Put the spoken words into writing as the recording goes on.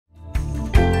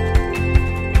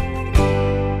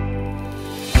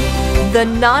the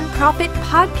Nonprofit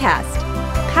Podcast,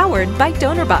 powered by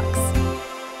DonorBox.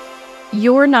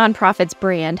 Your nonprofit's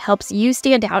brand helps you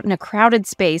stand out in a crowded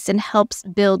space and helps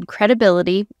build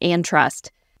credibility and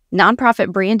trust.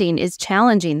 Nonprofit branding is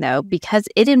challenging, though, because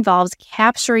it involves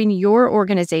capturing your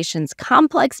organization's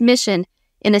complex mission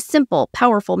in a simple,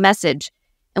 powerful message,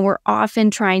 and we're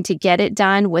often trying to get it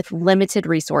done with limited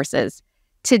resources.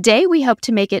 Today, we hope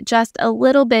to make it just a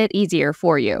little bit easier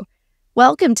for you.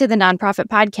 Welcome to the Nonprofit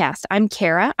Podcast. I'm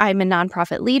Cara. I'm a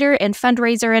nonprofit leader and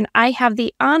fundraiser, and I have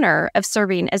the honor of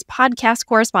serving as podcast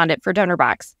correspondent for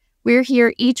DonorBox. We're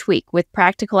here each week with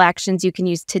practical actions you can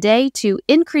use today to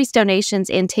increase donations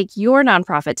and take your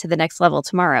nonprofit to the next level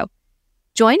tomorrow.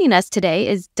 Joining us today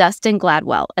is Dustin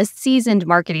Gladwell, a seasoned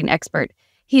marketing expert.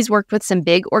 He's worked with some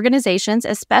big organizations,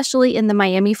 especially in the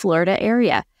Miami, Florida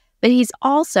area, but he's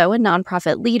also a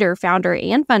nonprofit leader, founder,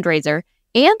 and fundraiser,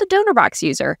 and a DonorBox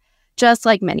user, just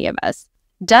like many of us.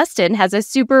 Dustin has a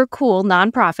super cool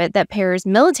nonprofit that pairs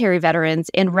military veterans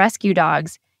and rescue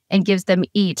dogs and gives them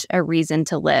each a reason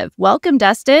to live. Welcome,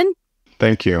 Dustin.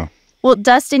 Thank you. Well,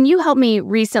 Dustin, you helped me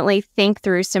recently think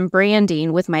through some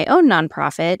branding with my own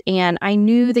nonprofit, and I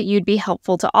knew that you'd be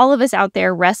helpful to all of us out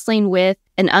there wrestling with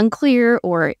an unclear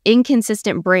or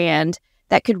inconsistent brand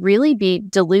that could really be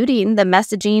diluting the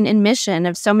messaging and mission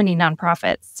of so many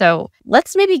nonprofits. So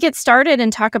let's maybe get started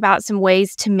and talk about some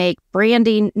ways to make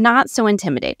branding not so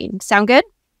intimidating. Sound good?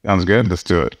 Sounds good. Let's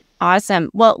do it. Awesome.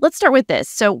 Well, let's start with this.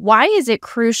 So why is it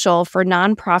crucial for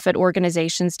nonprofit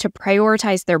organizations to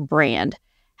prioritize their brand?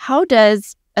 How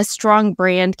does a strong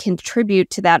brand contribute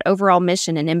to that overall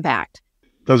mission and impact?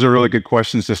 Those are really good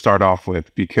questions to start off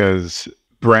with, because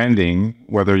branding,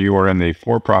 whether you are in the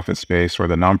for-profit space or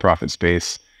the nonprofit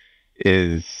space,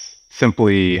 is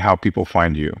simply how people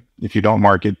find you. If you don't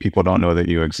market, people don't know that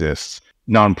you exist.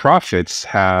 Nonprofits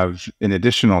have an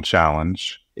additional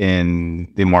challenge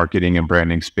in the marketing and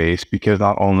branding space, because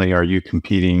not only are you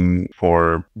competing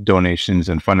for donations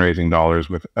and fundraising dollars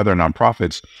with other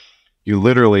nonprofits, you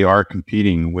literally are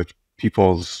competing with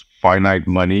people's finite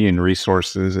money and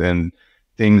resources and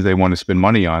things they want to spend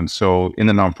money on. So in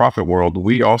the nonprofit world,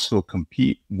 we also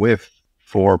compete with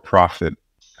for-profit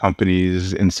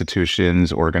companies,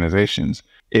 institutions, organizations.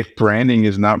 If branding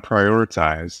is not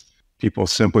prioritized, people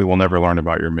simply will never learn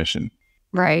about your mission.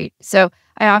 Right. So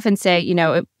I often say,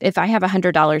 if I have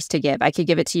 $100 to give, I could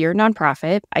give it to your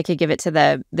nonprofit, I could give it to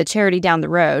the charity down the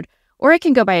road, or I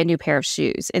can go buy a new pair of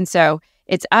shoes. And so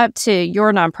it's up to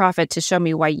your nonprofit to show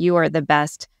me why you are the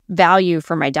best value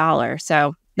for my dollar.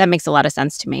 So that makes a lot of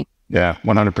sense to me. Yeah,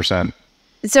 100%.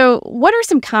 So what are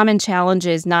some common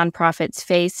challenges nonprofits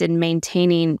face in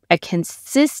maintaining a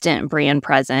consistent brand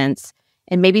presence,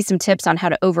 and maybe some tips on how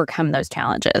to overcome those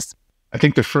challenges? I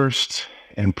think the first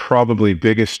and probably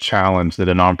biggest challenge that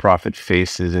a nonprofit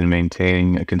faces in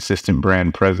maintaining a consistent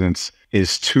brand presence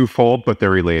is twofold, but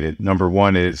they're related. Number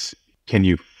one is, can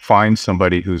you find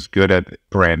somebody who's good at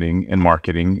branding and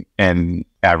marketing and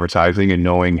advertising and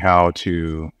knowing how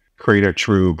to create a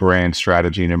true brand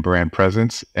strategy and a brand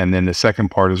presence? And then the second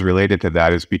part is related to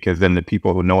that, is because then the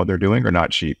people who know what they're doing are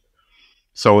not cheap.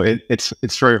 So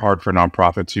it's very hard for a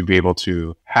nonprofit to be able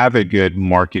to have a good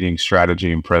marketing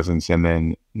strategy and presence and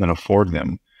then afford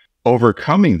them.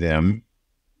 Overcoming them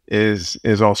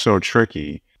is also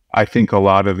tricky. I think a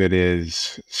lot of it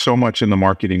is so much in the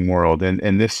marketing world,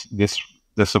 and this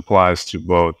applies to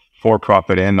both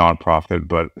for-profit and nonprofit,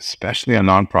 but especially a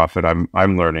nonprofit,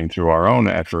 I'm learning through our own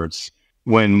efforts.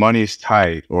 When money's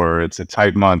tight, or it's a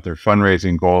tight month, or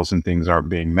fundraising goals and things aren't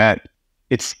being met,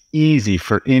 it's easy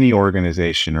for any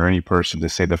organization or any person to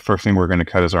say the first thing we're going to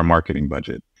cut is our marketing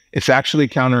budget. It's actually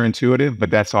counterintuitive, but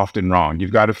that's often wrong.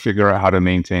 You've got to figure out how to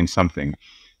maintain something.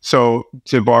 So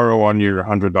to borrow on your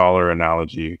 $100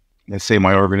 analogy, let's say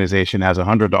my organization has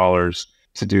 $100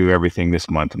 to do everything this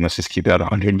month, and let's just keep that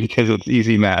 100 because it's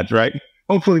easy math, right?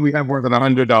 Hopefully we have more than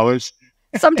 $100.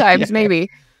 Sometimes, Yeah. maybe.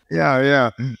 Yeah.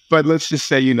 But let's just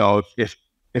say,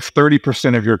 if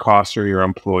 30% of your costs are your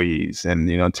employees, and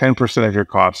 10% of your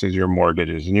costs is your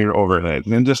mortgages and your overhead,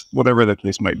 and just whatever the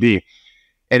case might be,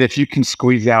 and if you can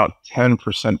squeeze out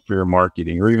 10% for your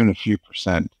marketing, or even a few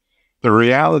percent, the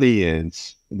reality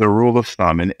is the rule of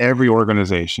thumb in every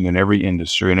organization, in every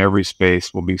industry, in every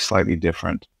space will be slightly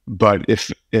different. But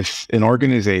if an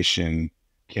organization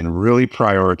can really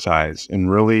prioritize and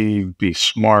really be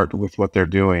smart with what they're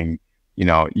doing,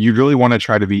 you really want to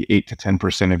try to be 8 to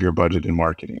 10% of your budget in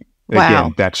marketing. Wow.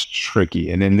 Again, that's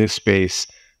tricky. And in this space,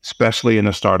 especially in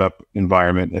a startup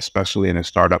environment, especially in a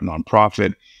startup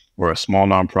nonprofit or a small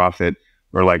nonprofit,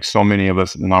 or like so many of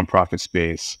us in the nonprofit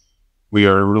space, we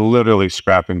are literally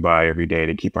scrapping by every day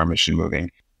to keep our mission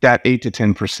moving. that 8 to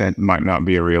 10% might not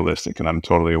be realistic, and I'm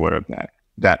totally aware of that.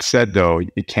 That said, though,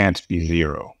 it can't be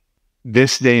zero.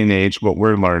 This day and age, what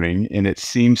we're learning, and it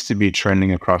seems to be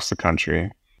trending across the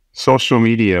country, social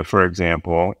media, for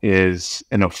example, is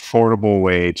an affordable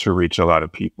way to reach a lot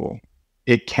of people.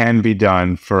 It can be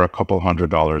done for a couple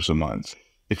 $100s a month.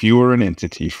 If you are an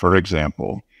entity, for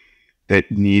example, that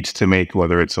needs to make,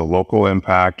 whether it's a local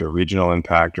impact or regional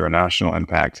impact or a national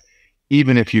impact,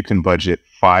 even if you can budget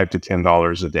 $5 to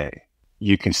 $10 a day,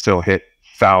 you can still hit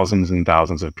thousands and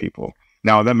thousands of people.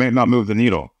 Now, that may not move the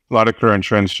needle. A lot of current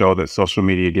trends show that social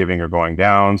media giving are going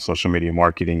down. Social media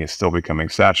marketing is still becoming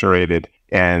saturated,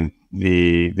 and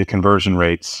the conversion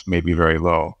rates may be very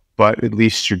low. But at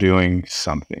least you're doing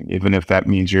something, even if that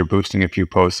means you're boosting a few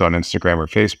posts on Instagram or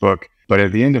Facebook. But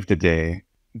at the end of the day,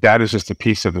 that is just a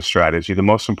piece of the strategy. The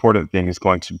most important thing is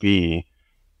going to be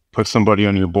put somebody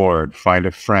on your board, find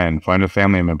a friend, find a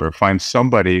family member, find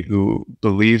somebody who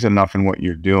believes enough in what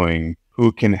you're doing,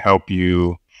 who can help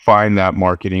you find that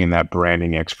marketing and that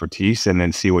branding expertise, and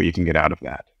then see what you can get out of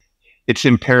that. It's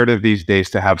imperative these days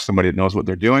to have somebody that knows what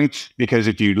they're doing, because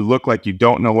if you look like you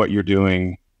don't know what you're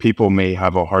doing, people may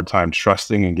have a hard time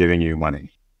trusting and giving you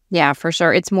money. Yeah, for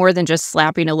sure. It's more than just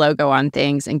slapping a logo on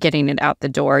things and getting it out the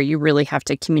door. You really have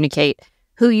to communicate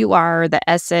who you are, the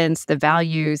essence, the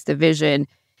values, the vision.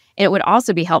 And it would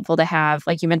also be helpful to have,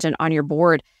 like you mentioned, on your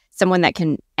board, someone that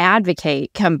can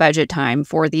advocate come budget time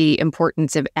for the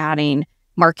importance of adding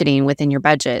marketing within your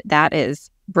budget. That is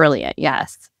brilliant.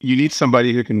 Yes. You need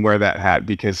somebody who can wear that hat,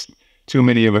 because too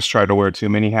many of us try to wear too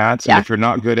many hats. Yeah. And if you're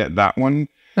not good at that one,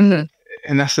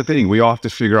 and that's the thing, we all have to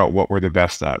figure out what we're the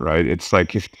best at, right? It's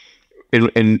like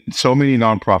and so many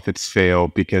nonprofits fail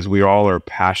because we all are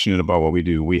passionate about what we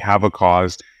do. We have a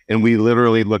cause, and we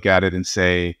literally look at it and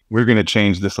say, we're going to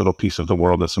change this little piece of the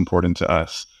world that's important to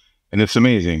us. And it's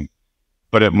amazing,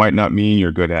 but it might not mean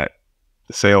you're good at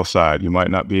the sales side. You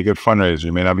might not be a good fundraiser.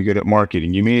 You may not be good at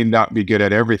marketing. You may not be good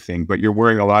at everything, but you're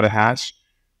wearing a lot of hats.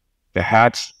 The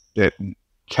hats that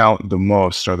count the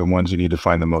most are the ones you need to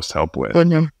find the most help with.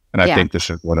 And I think this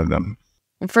is one of them.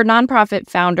 For nonprofit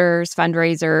founders,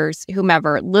 fundraisers,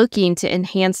 whomever, looking to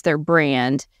enhance their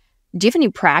brand, do you have any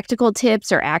practical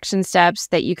tips or action steps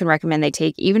that you can recommend they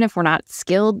take, even if we're not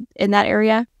skilled in that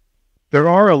area? There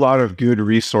are a lot of good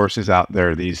resources out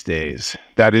there these days.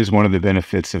 That is one of the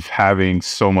benefits of having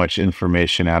so much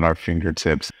information at our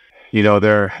fingertips. You know,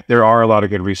 there are a lot of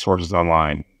good resources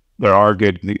online. There are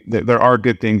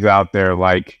good things out there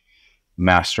like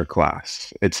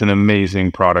Masterclass. It's an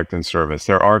amazing product and service.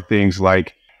 There are things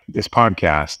like this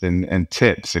podcast and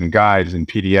tips and guides and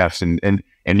PDFs,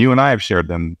 and you and I have shared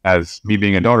them as me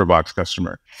being a Donor Box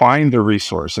customer. Find the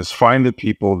resources, find the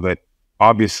people that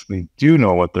obviously do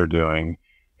know what they're doing,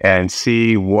 and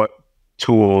see what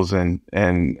tools and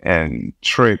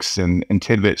tricks and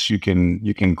tidbits you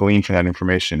can glean from that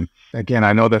information. Again,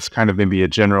 I know that's kind of maybe a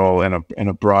general and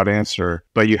a broad answer,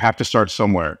 but you have to start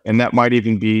somewhere. And that might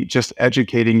even be just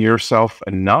educating yourself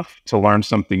enough to learn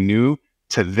something new,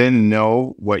 to then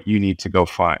know what you need to go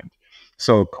find.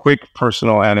 So, quick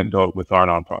personal anecdote with our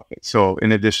nonprofit. So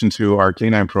in addition to our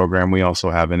canine program, we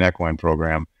also have an equine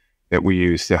program that we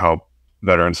use to help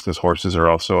veterans, because horses are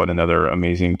also another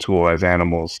amazing tool as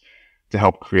animals to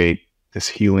help create this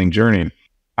healing journey.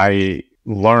 I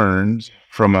learned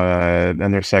from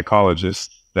another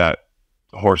psychologist that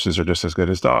horses are just as good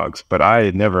as dogs, but I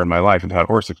had never in my life had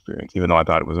horse experience, even though I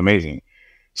thought it was amazing.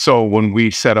 So when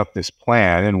we set up this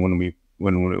plan, and when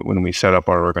we set up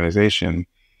our organization,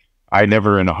 I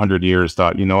never in 100 years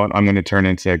thought, you know what, I'm going to turn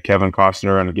into Kevin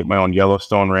Costner and get my own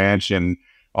Yellowstone ranch and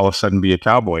all of a sudden be a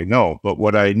cowboy. No, but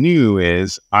what I knew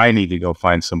is I need to go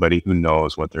find somebody who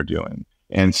knows what they're doing.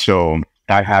 And so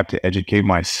I had to educate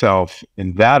myself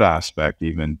in that aspect,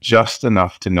 even just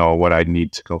enough to know what I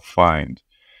need to go find.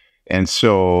 And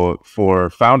so for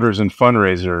founders and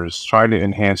fundraisers trying to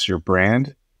enhance your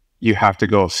brand, you have to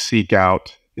go seek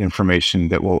out information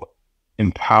that will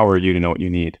empower you to know what you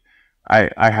need.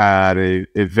 I had a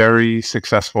very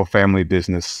successful family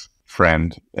business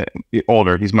friend,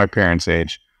 older, he's my parents'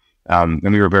 age, and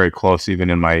we were very close even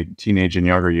in my teenage and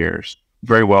younger years.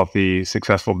 Very wealthy,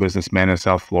 successful businessman in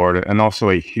South Florida, and also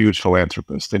a huge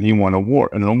philanthropist. And he won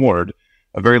an award,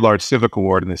 a very large civic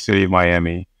award in the city of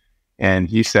Miami. And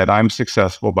he said, I'm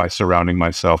successful by surrounding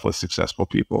myself with successful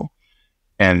people.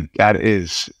 And that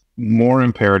is more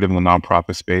imperative in the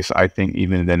nonprofit space, I think,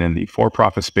 even than in the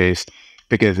for-profit space,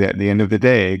 because at the end of the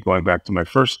day, going back to my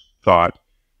first thought,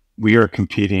 we are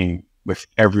competing with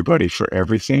everybody for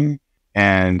everything.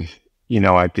 And, you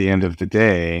know, at the end of the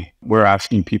day, we're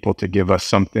asking people to give us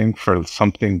something for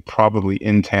something probably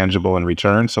intangible in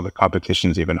return. So the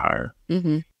competition's even higher.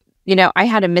 Mm-hmm. I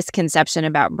had a misconception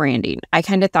about branding. I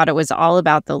kind of thought it was all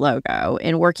about the logo.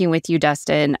 And working with you,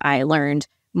 Dustin, I learned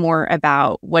more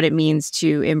about what it means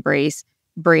to embrace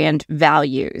brand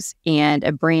values and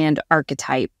a brand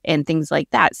archetype and things like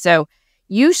that. So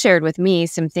you shared with me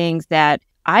some things that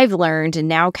I've learned and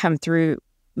now come through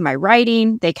my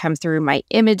writing. They come through my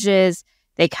images.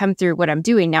 They come through what I'm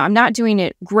doing. Now, I'm not doing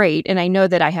it great, and I know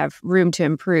that I have room to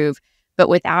improve, but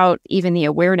without even the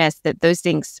awareness that those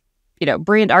things,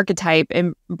 brand archetype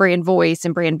and brand voice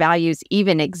and brand values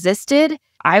even existed,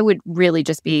 I would really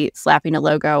just be slapping a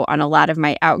logo on a lot of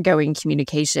my outgoing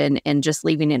communication and just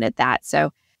leaving it at that.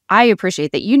 So I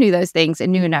appreciate that you knew those things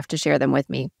and knew enough to share them with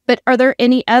me. But are there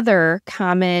any other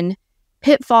common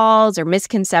pitfalls or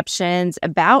misconceptions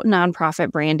about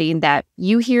nonprofit branding that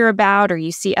you hear about or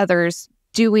you see others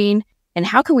doing, and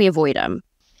how can we avoid them?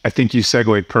 I think you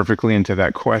segued perfectly into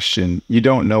that question. You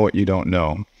don't know what you don't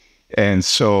know. And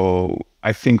so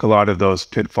I think a lot of those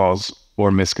pitfalls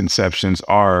or misconceptions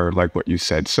are like what you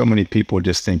said. So many people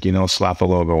just think, slap a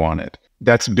logo on it.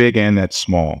 That's big and that's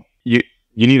small. You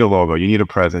need a logo, you need a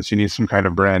presence, you need some kind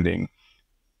of branding.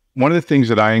 One of the things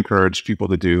that I encourage people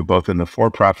to do, both in the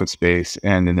for-profit space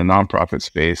and in the nonprofit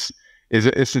space, is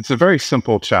it's a very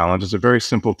simple challenge. It's a very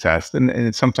simple test,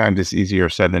 and sometimes it's easier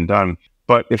said than done.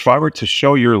 But if I were to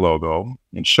show your logo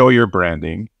and show your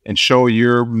branding and show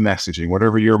your messaging,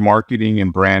 whatever your marketing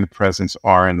and brand presence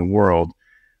are in the world,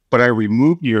 but I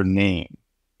removed your name,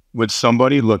 would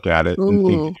somebody look at it and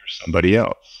think that you're somebody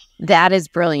else? That is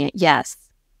brilliant. Yes.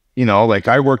 Like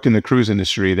I worked in the cruise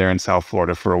industry there in South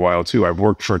Florida for a while too. I've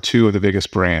worked for two of the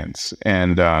biggest brands,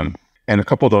 and a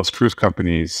couple of those cruise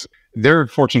companies, they're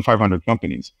Fortune 500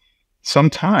 companies.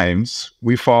 Sometimes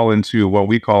we fall into what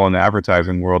we call in the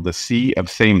advertising world, the sea of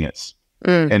sameness.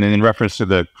 And then in reference to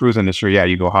the cruise industry,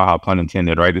 you go, haha, pun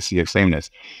intended, right? The sea of sameness.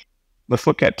 Let's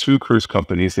look at two cruise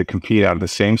companies that compete out of the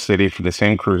same city for the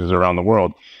same cruises around the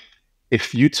world.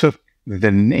 If you took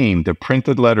the name, the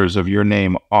printed letters of your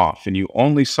name off, and you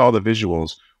only saw the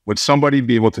visuals, would somebody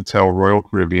be able to tell Royal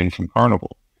Caribbean from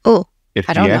Carnival? Oh, if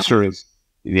the answer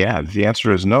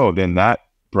is no, then that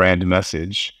brand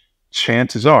message,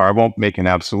 chances are, I won't make an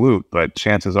absolute, but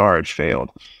chances are it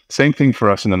failed. Same thing for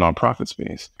us in the nonprofit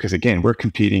space, because again, we're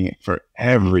competing for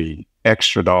every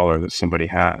extra dollar that somebody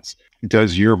has.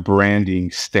 Does your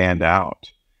branding stand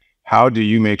out? How do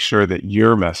you make sure that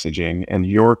your messaging and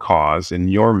your cause and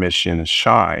your mission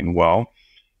shine? Well,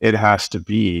 it has to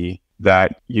be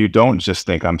that you don't just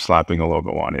think I'm slapping a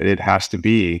logo on it. It has to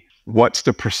be, what's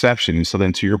the perception? So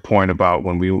then to your point about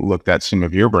when we looked at some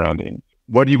of your branding,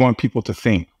 what do you want people to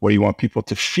think? What do you want people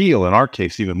to feel? In our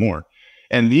case, even more.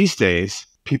 And these days,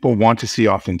 people want to see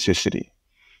authenticity.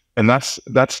 And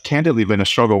that's candidly been a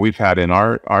struggle we've had in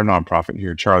our nonprofit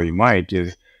here, Charlie Might,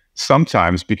 is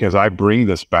sometimes because I bring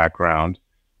this background,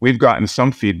 we've gotten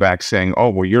some feedback saying, oh,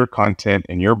 well, your content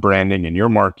and your branding and your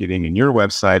marketing and your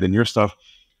website and your stuff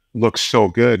looks so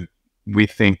good. We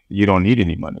think you don't need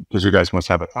any money because you guys must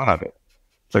have a ton of it.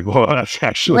 It's like, well, that's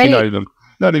actually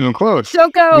not even close.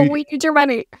 Don't go. We need your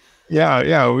money.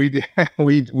 Yeah.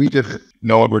 We just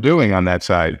know what we're doing on that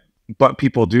side. But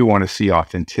people do want to see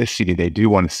authenticity. They do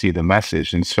want to see the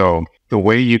message. And so the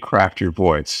way you craft your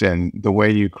voice and the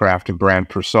way you craft a brand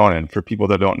persona, and for people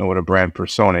that don't know what a brand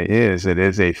persona is, it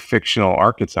is a fictional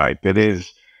archetype. It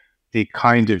is the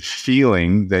kind of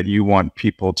feeling that you want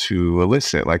people to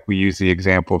elicit. Like we use the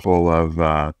example of,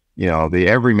 the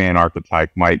everyman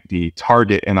archetype might be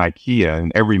Target and IKEA,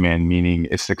 and everyman meaning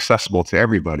it's accessible to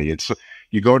everybody. It's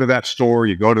you go to that store,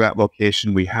 you go to that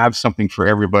location, we have something for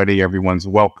everybody. Everyone's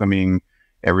welcoming.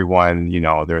 Everyone,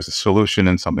 there's a solution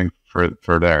and something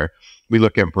for there. We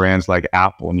look at brands like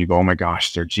Apple and you go, oh my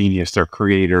gosh, they're genius. They're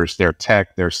creators, they're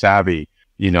tech, they're savvy.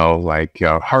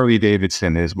 Harley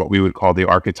Davidson is what we would call the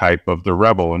archetype of the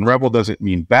rebel. And rebel doesn't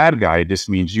mean bad guy. It just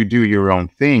means you do your own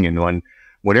thing. And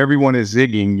when everyone is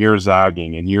zigging, you're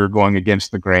zagging and you're going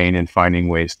against the grain and finding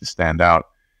ways to stand out.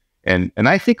 And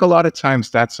I think a lot of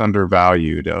times that's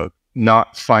undervalued,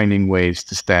 not finding ways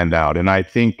to stand out. And I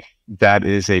think that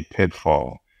is a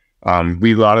pitfall.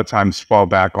 We a lot of times fall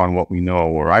back on what we know,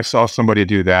 or I saw somebody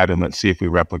do that and let's see if we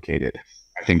replicate it.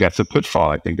 I think that's a pitfall.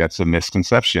 I think that's a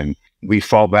misconception. We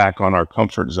fall back on our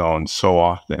comfort zone so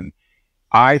often.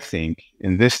 I think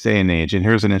in this day and age, and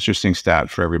here's an interesting stat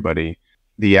for everybody,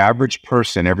 the average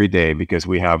person every day, because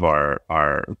we have our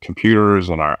computers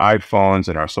and our iPhones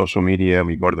and our social media,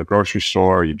 we go to the grocery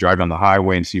store, you drive down the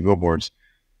highway and see billboards,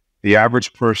 the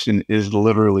average person is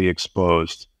literally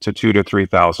exposed to 2,000 to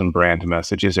 3,000 brand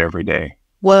messages every day.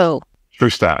 Whoa.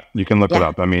 True stat. You can look it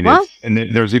up. I mean, and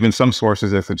there's even some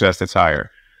sources that suggest it's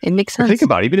higher. It makes But sense. think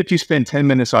about it, even if you spend 10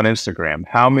 minutes on Instagram,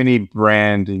 how many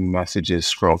branding messages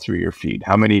scroll through your feed?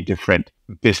 How many different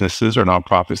businesses or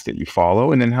nonprofits that you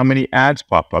follow? And then how many ads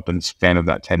pop up in the span of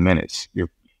that 10 minutes?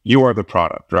 You are the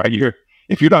product, right?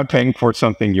 If you're not paying for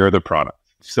something, you're the product.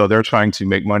 So they're trying to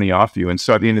make money off you. And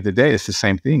so at the end of the day, it's the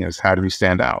same thing as how do we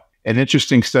stand out? An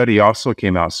interesting study also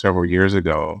came out several years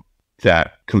ago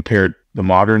that compared the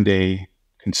modern day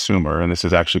consumer, and this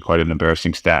is actually quite an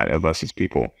embarrassing stat of us as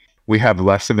people. We have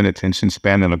less of an attention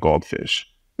span than a goldfish.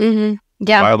 Mm-hmm.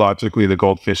 Yeah. Biologically, the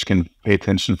goldfish can pay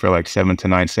attention for like 7 to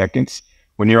 9 seconds.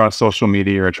 When you're on social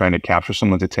media or trying to capture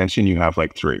someone's attention, you have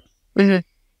like 3. Mm-hmm.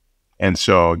 And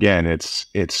so again,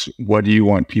 it's what do you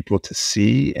want people to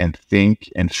see and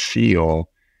think and feel,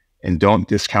 and don't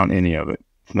discount any of it.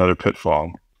 It's another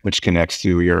pitfall, which connects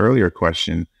to your earlier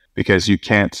question, because you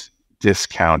can't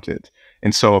discount it.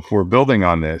 And so if we're building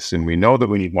on this and we know that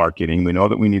we need marketing, we know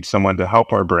that we need someone to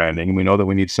help our branding, we know that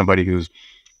we need somebody who's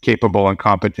capable and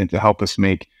competent to help us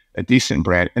make a decent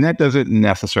brand. And that doesn't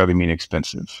necessarily mean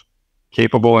expensive.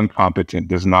 Capable and competent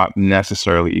does not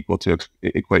necessarily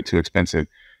equate to expensive.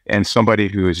 And somebody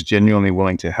who is genuinely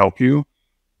willing to help you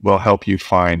will help you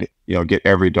find, get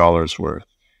every dollar's worth,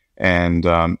 and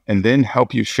then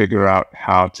help you figure out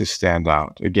how to stand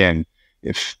out. Again,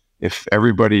 if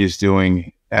everybody is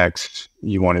doing X,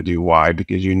 you want to do Y,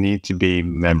 because you need to be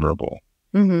memorable.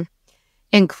 Mm-hmm.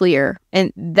 And clear.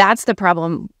 And that's the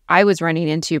problem I was running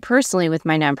into personally with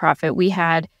my nonprofit. We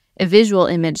had a visual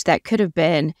image that could have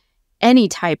been any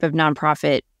type of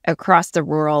nonprofit across the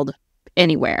world,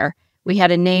 anywhere. We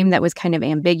had a name that was kind of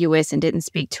ambiguous and didn't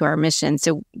speak to our mission.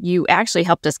 So you actually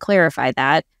helped us clarify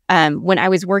that. When I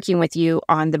was working with you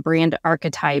on the brand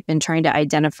archetype and trying to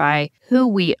identify who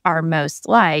we are most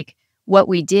like, what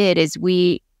we did is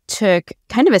we took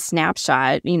kind of a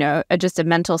snapshot, just a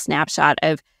mental snapshot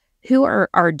of who are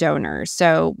our donors.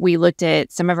 So we looked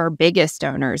at some of our biggest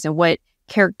donors and what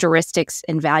characteristics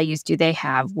and values do they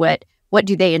have? What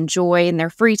do they enjoy in their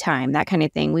free time? That kind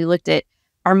of thing. We looked at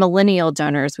our millennial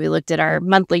donors. We looked at our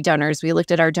monthly donors. We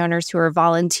looked at our donors who are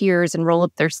volunteers and roll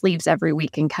up their sleeves every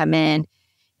week and come in.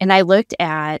 And I looked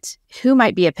at who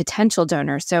might be a potential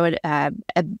donor. So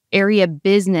an area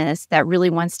business that really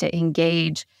wants to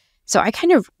engage. So I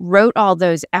kind of wrote all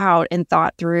those out and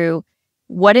thought through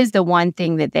what is the one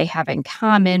thing that they have in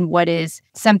common? What is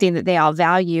something that they all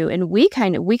value? And we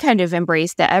kind of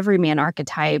embraced the everyman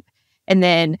archetype. And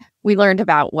then we learned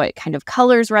about what kind of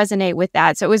colors resonate with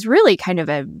that. So it was really kind of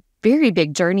a very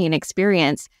big journey and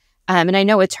experience. And I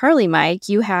know with Charlie Mike,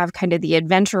 you have kind of the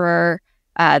adventurer,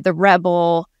 the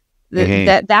rebel,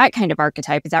 that kind of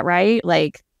archetype. Is that right?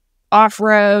 Like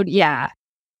off-road? Yeah.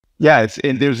 Yeah,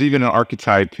 and there's even an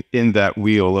archetype in that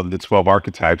wheel of the 12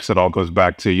 archetypes that all goes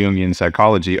back to Jungian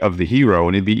psychology of the hero.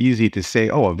 And it'd be easy to say,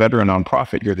 oh, a veteran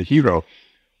nonprofit, you're the hero.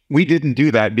 We didn't do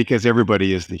that because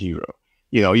everybody is the hero.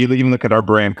 You even look at our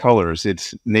brand colors,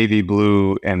 it's navy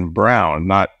blue and brown,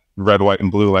 not red, white,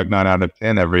 and blue like 9 out of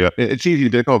 10 it's easy to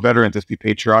be like, oh, veterans, just be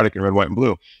patriotic and red, white, and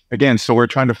blue. Again, so we're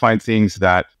trying to find things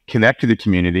that connect to the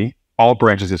community. All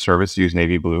branches of service use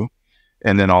navy blue.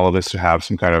 And then all of us have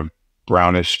some kind of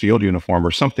brownish field uniform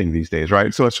or something these days,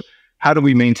 right? So it's how do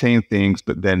we maintain things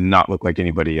but then not look like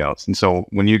anybody else? And so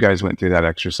when you guys went through that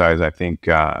exercise, I think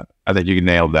you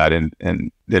nailed that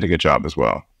and did a good job as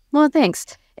well. Well, thanks.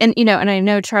 And and I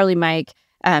know Charlie Mike,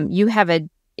 you have an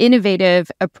innovative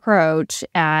approach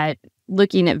at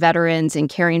looking at veterans and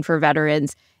caring for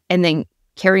veterans, and then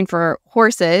caring for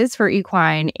horses for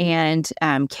equine and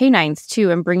canines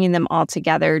too, and bringing them all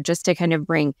together just to kind of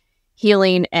bring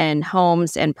healing and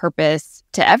homes and purpose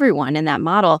to everyone in that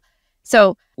model.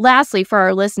 So lastly, for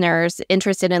our listeners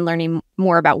interested in learning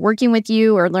more about working with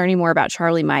you or learning more about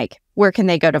Charlie Mike, where can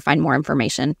they go to find more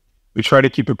information? We try to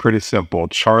keep it pretty simple,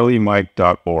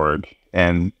 charliemike.org.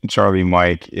 And Charlie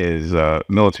Mike is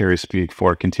military speak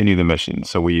for continue the mission.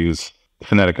 So we use the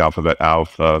phonetic alphabet,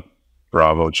 Alpha,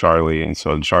 Bravo, Charlie. And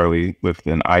so Charlie with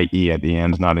an IE at the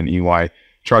end, not an EY,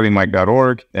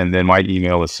 charliemike.org. And then my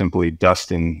email is simply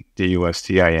Dustin,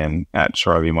 DUSTIN,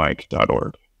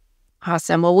 @charliemike.org.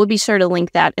 Awesome. Well, we'll be sure to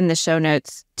link that in the show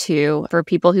notes too for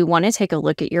people who want to take a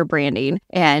look at your branding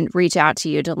and reach out to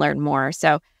you to learn more.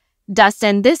 So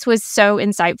Dustin, this was so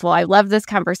insightful. I love this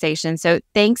conversation. So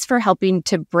thanks for helping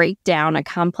to break down a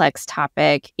complex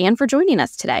topic and for joining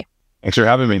us today. Thanks for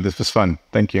having me. This was fun.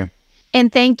 Thank you.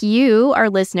 And thank you, our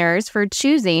listeners, for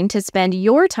choosing to spend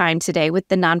your time today with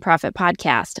the Nonprofit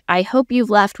Podcast. I hope you've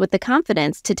left with the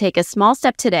confidence to take a small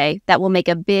step today that will make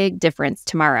a big difference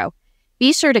tomorrow.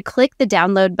 Be sure to click the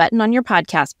download button on your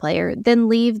podcast player, then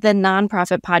leave the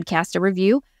Nonprofit Podcast a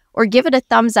review or give it a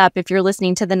thumbs up if you're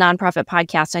listening to the Nonprofit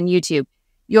Podcast on YouTube.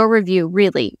 Your review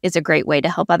really is a great way to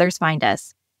help others find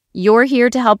us. You're here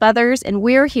to help others, and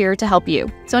we're here to help you.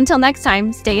 So until next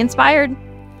time, stay inspired.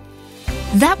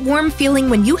 That warm feeling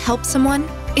when you help someone,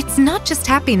 it's not just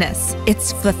happiness,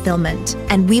 it's fulfillment.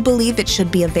 And we believe it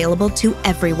should be available to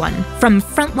everyone, from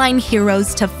frontline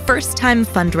heroes to first-time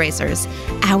fundraisers.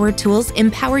 Our tools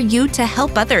empower you to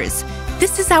help others.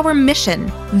 This is our mission.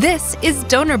 This is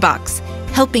DonorBox,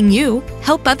 helping you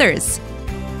help others.